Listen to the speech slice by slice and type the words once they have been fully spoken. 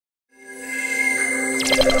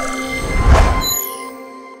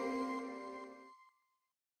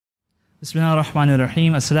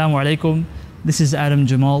Bismillahirrahmanirrahim. Assalamu alaikum. This is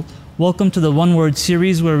Jamal. Welcome to the One Word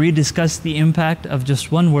series where we discuss the impact of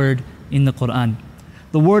just one word in the Quran.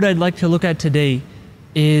 The word I'd like to look at today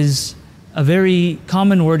is a very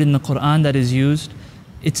common word in the Quran that is used.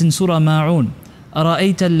 It's in Surah Ma'un.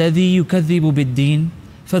 أَرَأَيْتَ الَّذِي يُكَذِّبُ بِالدِّينِ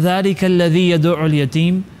فَذَلِكَ الَّذِي يَدُعُ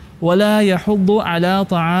الْيَتِيمِ وَلَا يَحُضُّ عَلَى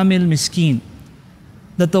طَعَامِ الْمِسْكِينِ.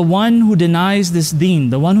 That the one who denies this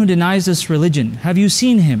deen, the one who denies this religion, have you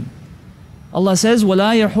seen him? Allah says,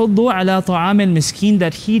 وَلَا يَحُضُّ عَلَى طَعَامِ الْمِسْكِينِ,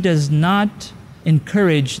 that He does not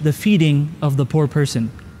encourage the feeding of the poor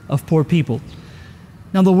person, of poor people.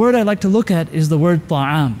 Now the word I'd like to look at is the word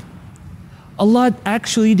Tho'aam. Allah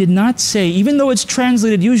actually did not say, even though it's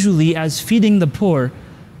translated usually as feeding the poor,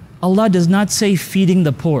 Allah does not say feeding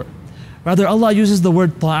the poor. Rather, Allah uses the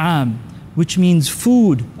word Tho'aam, which means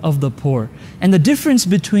food of the poor. And the difference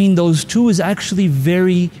between those two is actually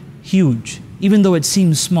very huge, even though it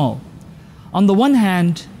seems small. On the one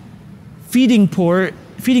hand, feeding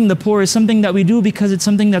the poor is something that we do because it's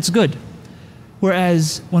something that's good.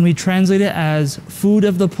 Whereas when we translate it as food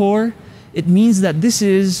of the poor, it means that this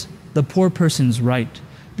is the poor person's right.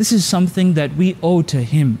 This is something that we owe to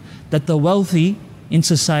him, that the wealthy in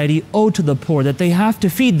society owe to the poor, that they have to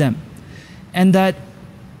feed them. And that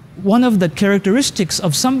one of the characteristics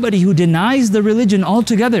of somebody who denies the religion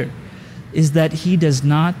altogether is that he does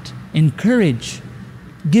not encourage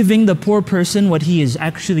giving the poor person what he is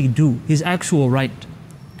actually due, his actual right.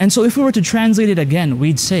 And so if we were to translate it again,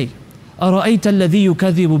 we'd say, أَرَأَيْتَ الَّذِي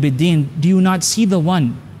يُكَذِّبُ بِالدِّينِ, do you not see the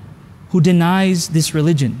one who denies this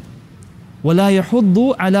religion? وَلَا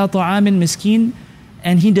يَحُضُّ عَلَى طَعَامِ الْمِسْكِينِ,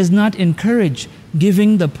 and he does not encourage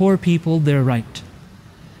giving the poor people their right.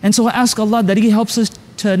 And so I ask Allah that He helps us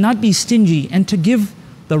to not be stingy and to give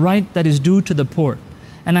the right that is due to the poor.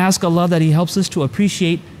 And I ask Allah that He helps us to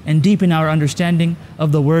appreciate and deepen our understanding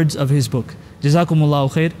of the words of His book.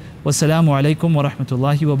 Jazakumullahu khair. Wassalamu alaikum wa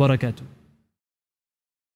rahmatullahi wa barakatuh.